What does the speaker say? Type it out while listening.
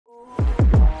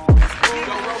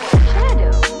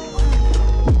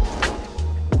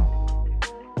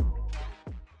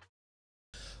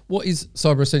what is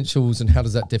Cyber Essentials and how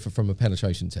does that differ from a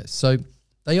penetration test? So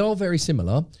they are very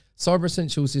similar. Cyber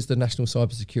Essentials is the National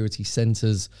Cybersecurity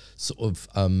Centre's sort of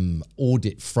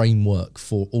audit framework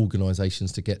for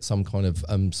organisations to get some kind of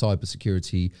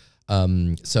cybersecurity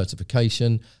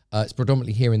certification. It's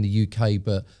predominantly here in the UK,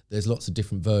 but there's lots of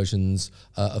different versions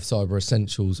of Cyber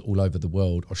Essentials all over the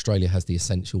world. Australia has the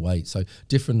Essential 8, so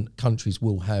different countries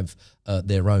will have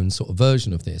their own sort of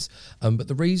version of this. But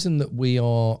the reason that we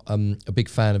are a big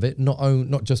fan of it,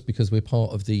 not just because we're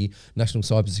part of the National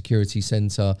Cybersecurity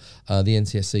Centre, the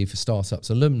NCSC for Startups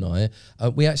Alumni,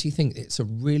 we actually think it's a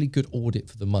really good audit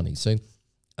for the money. So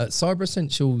Cyber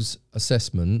Essentials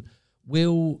assessment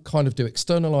will kind of do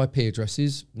external IP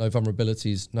addresses, no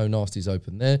vulnerabilities, no nasties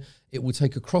open there. It will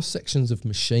take across sections of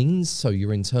machines, so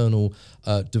your internal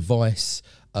device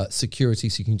security,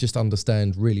 so you can just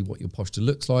understand really what your posture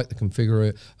looks like, the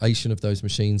configuration of those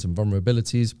machines and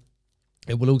vulnerabilities.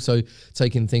 It will also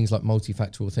take in things like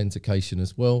multi-factor authentication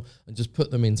as well and just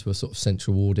put them into a sort of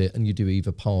central audit, and you do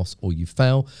either pass or you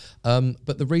fail.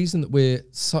 But the reason that we're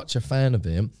such a fan of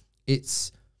it,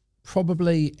 it's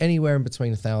probably anywhere in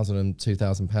between £1,000 and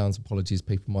 £2,000. Apologies,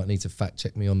 people might need to fact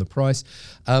check me on the price.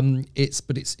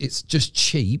 It's just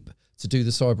cheap to do the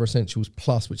Cyber Essentials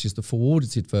Plus, which is the full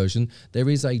audited version. There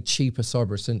is a cheaper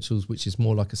Cyber Essentials, which is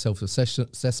more like a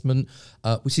self-assessment,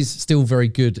 which is still very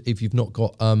good if you've not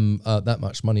got that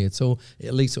much money at all. It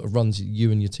at least sort of runs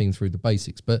you and your team through the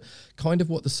basics. But kind of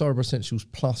what the Cyber Essentials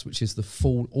Plus, which is the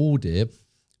full audit,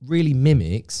 really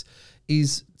mimics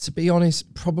is, to be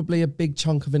honest, probably a big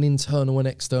chunk of an internal and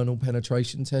external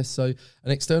penetration test. So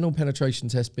an external penetration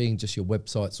test being just your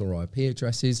websites or IP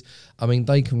addresses. I mean,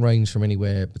 they can range from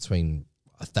anywhere between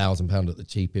 £1,000 at the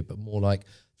cheapest, but more like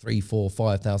 £3,000,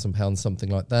 £4,000, £5,000, something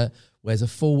like that. Whereas a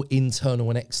full internal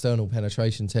and external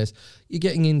penetration test, you're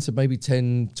getting into maybe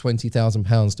 £10,000,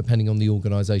 £20,000, depending on the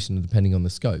organisation and depending on the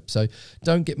scope. So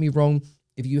don't get me wrong.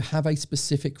 If you have a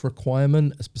specific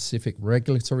requirement, a specific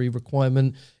regulatory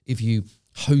requirement, if you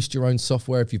host your own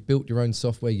software, if you've built your own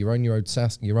software, you own your own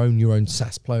SaaS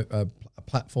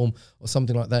platform or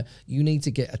something like that, you need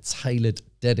to get a tailored,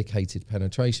 dedicated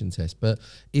penetration test. But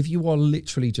if you are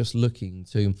literally just looking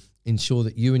to ensure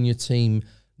that you and your team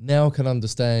now can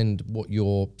understand what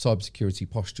your cybersecurity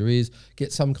posture is,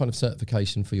 get some kind of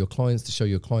certification for your clients to show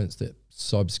your clients that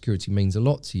cybersecurity means a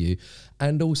lot to you,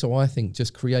 and also I think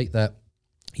just create that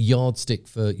yardstick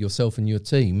for yourself and your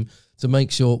team to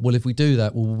make sure, well, if we do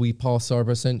that, will we pass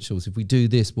Cyber Essentials? If we do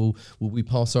this, will we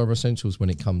pass Cyber Essentials when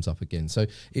it comes up again? So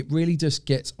it really just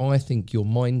gets, I think, your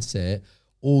mindset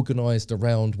organised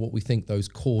around what we think those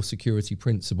core security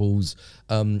principles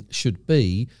should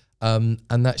be, and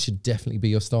that should definitely be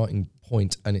your starting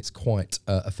point, and it's quite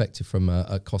effective from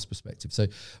a cost perspective. So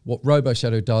what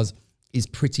RoboShadow does is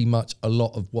pretty much a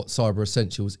lot of what Cyber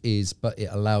Essentials is, but it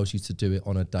allows you to do it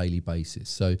on a daily basis.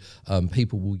 So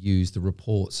people will use the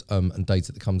reports and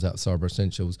data that comes out of Cyber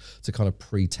Essentials to kind of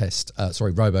pre-test,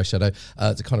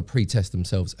 RoboShadow, to kind of pre-test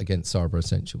themselves against Cyber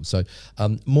Essentials. So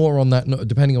more on that,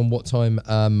 depending on what time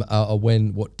or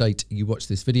what date you watch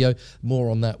this video, more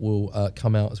on that will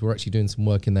come out, as we're actually doing some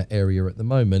work in that area at the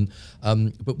moment.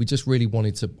 But we just really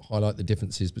wanted to highlight the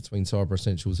differences between Cyber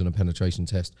Essentials and a penetration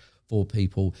test for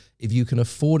people. If you can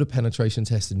afford a penetration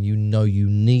test and you know you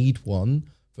need one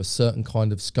for a certain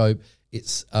kind of scope,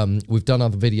 it's we've done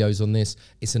other videos on this.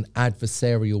 It's an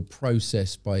adversarial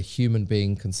process by a human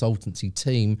being consultancy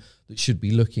team that should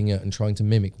be looking at and trying to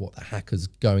mimic what the hacker's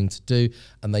going to do,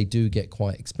 and they do get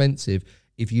quite expensive.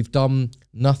 If you've done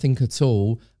nothing at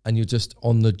all and you're just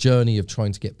on the journey of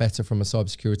trying to get better from a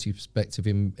cybersecurity perspective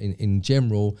in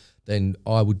general, then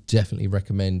I would definitely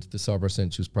recommend the Cyber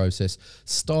Essentials process.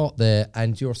 Start there,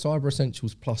 and your Cyber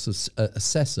Essentials Plus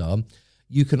assessor,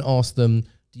 you can ask them,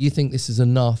 do you think this is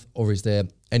enough, or is there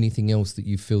anything else that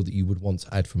you feel that you would want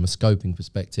to add from a scoping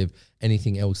perspective,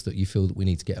 anything else that you feel that we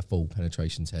need to get a full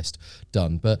penetration test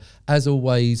done? But as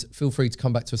always, feel free to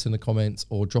come back to us in the comments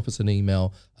or drop us an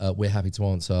email. We're happy to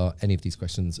answer any of these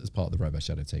questions as part of the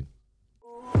RoboShadow team.